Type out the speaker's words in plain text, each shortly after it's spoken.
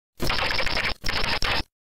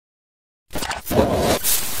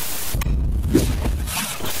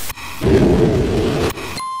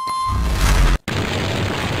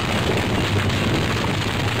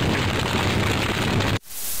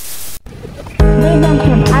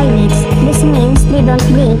don't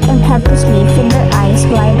blink and have to sleep with their eyes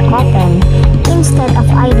wide open. Instead of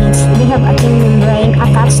eyelids, they have a thin membrane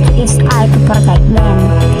attached to each eye to protect them.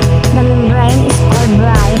 The membrane is called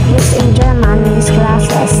bright, which in German means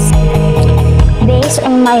glasses. Based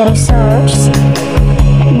on my research,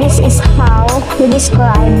 this is how we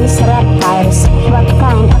describe these reptiles. What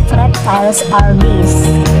kind of reptiles are these?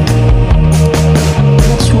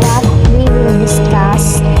 That's what we will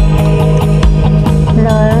discuss,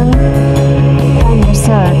 learn, and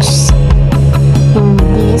research in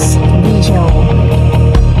this video.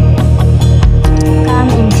 Come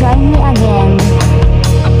and join me again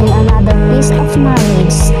in another piece of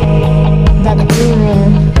knowledge that we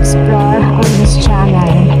will explore on this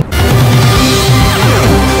channel.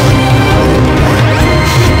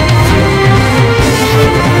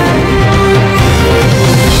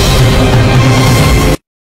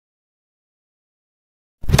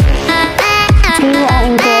 If you are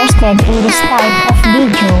interested in this type of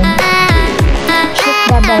video, hit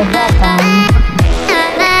the bell button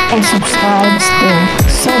and subscribe too,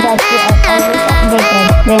 so that you are always updated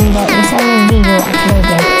when there is a new video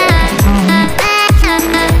uploaded.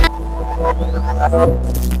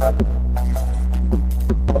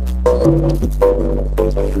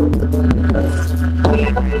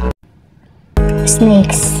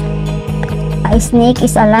 Snakes. A snake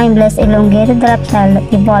is a limbless, elongated reptile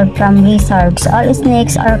that evolved from lizards. All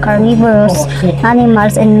snakes are carnivorous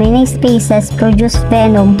animals, and many species produce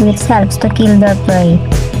venom which helps to kill their prey.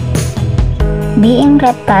 Being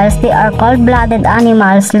reptiles, they are cold-blooded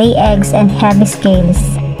animals, lay eggs, and have scales.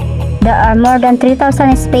 There are more than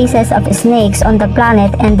 3,000 species of snakes on the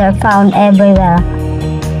planet, and they're found everywhere,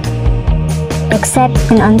 except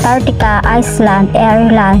in Antarctica, Iceland,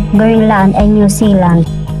 Ireland, Greenland, and New Zealand.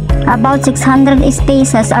 About 600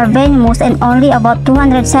 species are venomous, and only about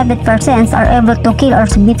 270% are able to kill or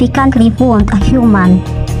significantly wound a human.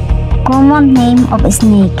 Common name of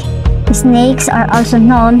snake. Snakes are also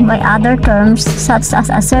known by other terms such as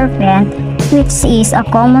a serpent, which is a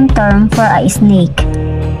common term for a snake.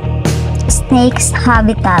 Snakes'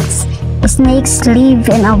 habitats. Snakes live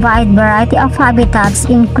in a wide variety of habitats,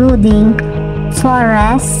 including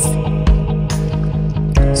forests,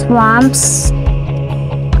 swamps,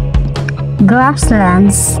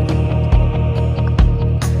 grasslands,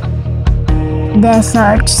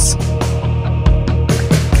 deserts,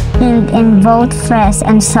 and in both fresh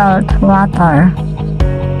and salt water.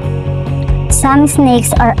 Some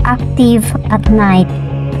snakes are active at night,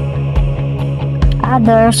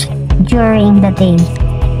 others during the day.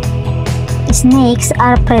 Snakes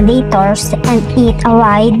are predators and eat a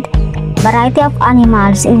wide variety of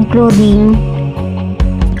animals, including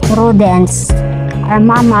rodents. Are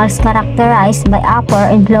mammals characterized by upper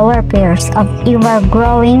and lower pairs of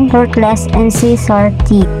ever-growing, rootless, and scissor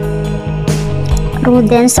teeth.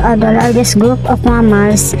 Rodents are the largest group of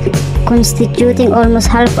mammals, constituting almost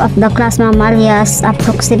half of the class Mammalia,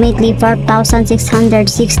 approximately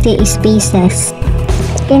 4,660 species.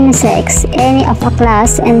 Insects. Any of a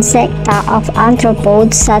class and secta of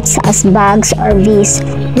arthropods such as bugs or bees,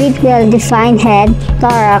 with well-defined head,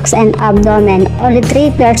 thorax, and abdomen, only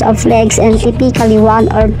 3 pairs of legs, and typically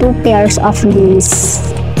 1 or 2 pairs of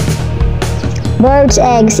limbs. Bird's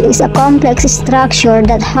eggs is a complex structure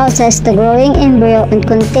that houses the growing embryo and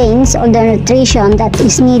contains all the nutrition that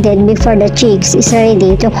is needed before the chicks is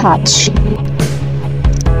ready to hatch.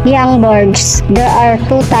 Young birds. There are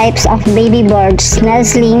 2 types of baby birds,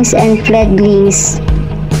 nestlings and fledglings.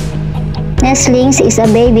 Nestlings is a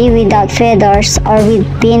baby without feathers or with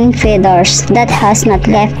thin feathers that has not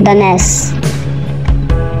left the nest.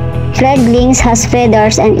 Fledglings has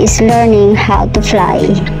feathers and is learning how to fly.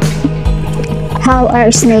 How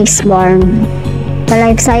are snakes born? The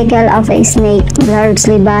life cycle of a snake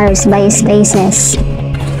largely varies by species.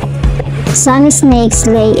 Some snakes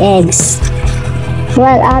lay eggs,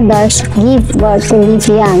 while others give birth to live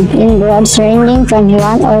young in broods ranging from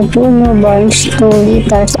 1 or 2 newborns to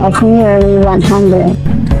litters of nearly 100.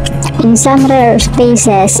 In some rare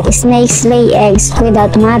species, snakes lay eggs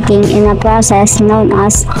without mating in a process known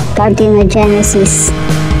as parthenogenesis.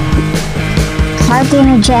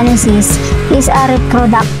 Parthenogenesis is a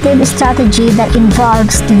reproductive strategy that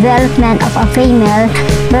involves development of a female,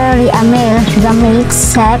 rarely a male, gamete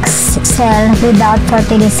sex cell without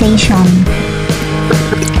fertilization.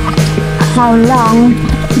 How long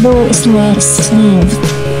do snakes live?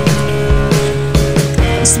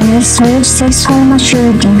 Snakes reach sexual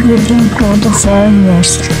maturity within 2 to 4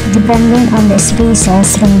 years, depending on the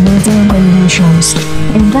species and breeding conditions.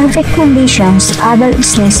 In perfect conditions, adult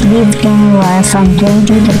snakes live anywhere from 20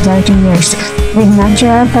 to 30 years, with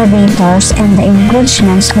natural predators and the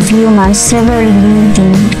encroachments of humans severely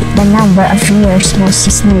limiting the number of years most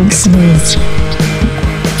snakes live.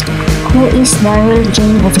 Who is the real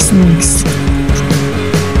king of snakes?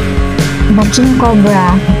 The king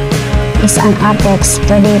cobra is an apex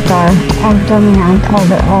predator and dominant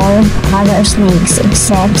over all other snakes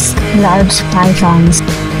except large pythons,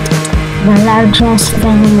 the largest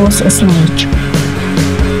venomous snake.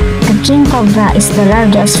 The king cobra is the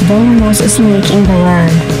largest venomous snake in the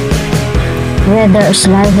world. Whether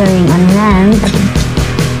slithering on land,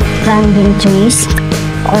 climbing trees,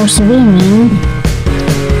 or swimming,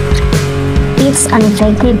 it's an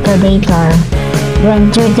effective predator.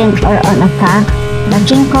 When threatened or on attack, the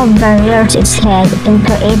king cobra rears its head and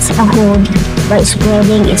creates a hood by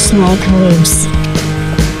spreading its neck ribs.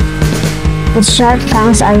 Its sharp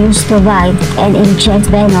fangs are used to bite and inject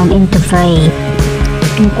venom into prey.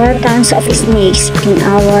 Importance of snakes in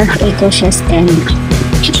our ecosystem.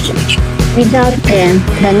 Without them,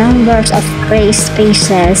 the numbers of prey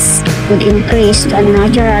species would increase to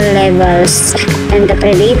unnatural levels, and the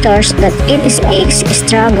predators that eat snakes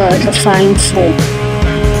struggle to find food.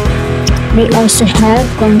 They also help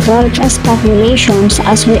control pest populations.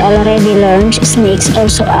 As we already learned, snakes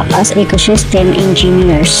also act as ecosystem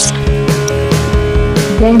engineers.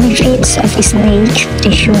 Benefits of snake to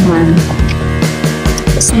human.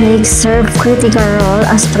 Snakes serve critical role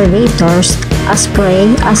as predators, as prey,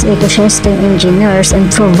 as ecosystem engineers, and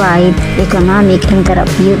provide economic and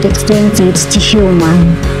therapeutic benefits to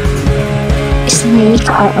human. Snakes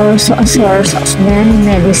are also a source of many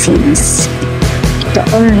medicines. The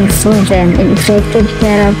only proven and effective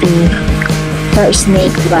therapy for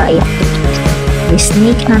snake bite. The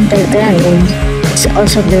snake antivenom is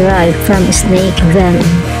also derived from snake venom.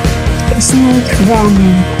 Snake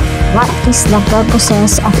venom. What is the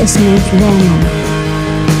purposes of snake venom?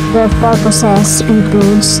 Their purposes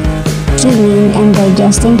includes killing and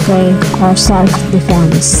digesting prey or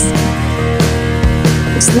self-defense.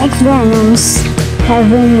 Snake venoms have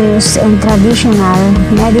been used in traditional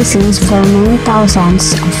medicines for many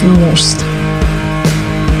thousands of years.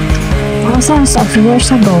 Thousands of years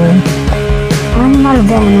ago, animal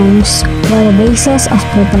venoms were the basis of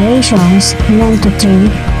preparations meant to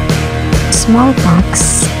treat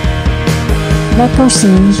smallpox,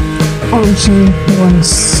 leprosy, and heal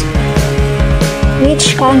wounds.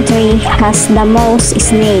 Which country has the most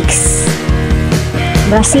snakes?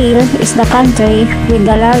 Brazil is the country with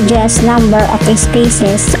the largest number of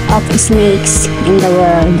species of snakes in the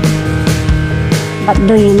world. But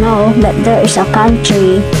do you know that there is a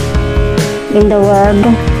country in the world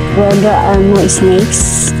where there are no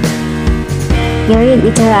snakes? You read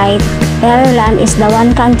it right. Ireland is the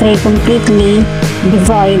one country completely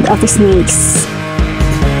devoid of snakes.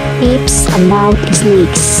 Tips about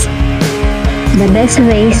snakes. The best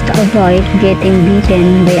ways to avoid getting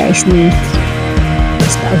bitten by a snake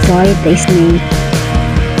is to avoid the snake.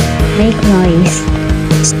 Make noise.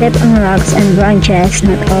 Step on rocks and branches,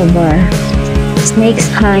 not over. Snakes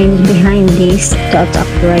hide behind these to attack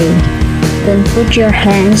prey. Don't put your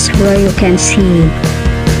hands where you can see.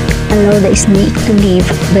 Allow the snake to live,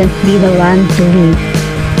 don't be the one to live.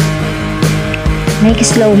 Make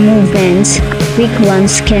slow movements. Quick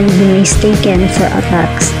ones can be mistaken for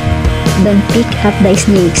attacks. Don't pick up the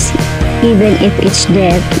snakes. Even if it's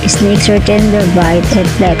dead, snakes retain their bite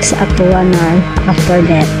reflex up to 1 hour after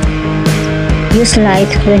death. Use light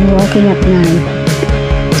when walking at night.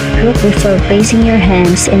 Look before placing your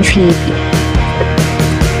hands and feet.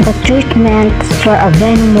 The treatment for a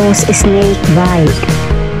venomous snake bite.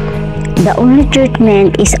 The only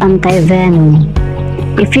treatment is anti-venom.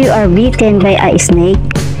 If you are bitten by a snake,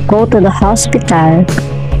 go to the hospital.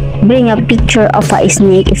 Bring a picture of a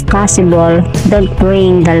snake if possible. Don't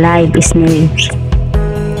bring the live snake.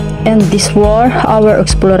 And this war, our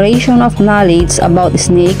exploration of knowledge about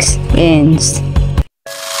snakes ends.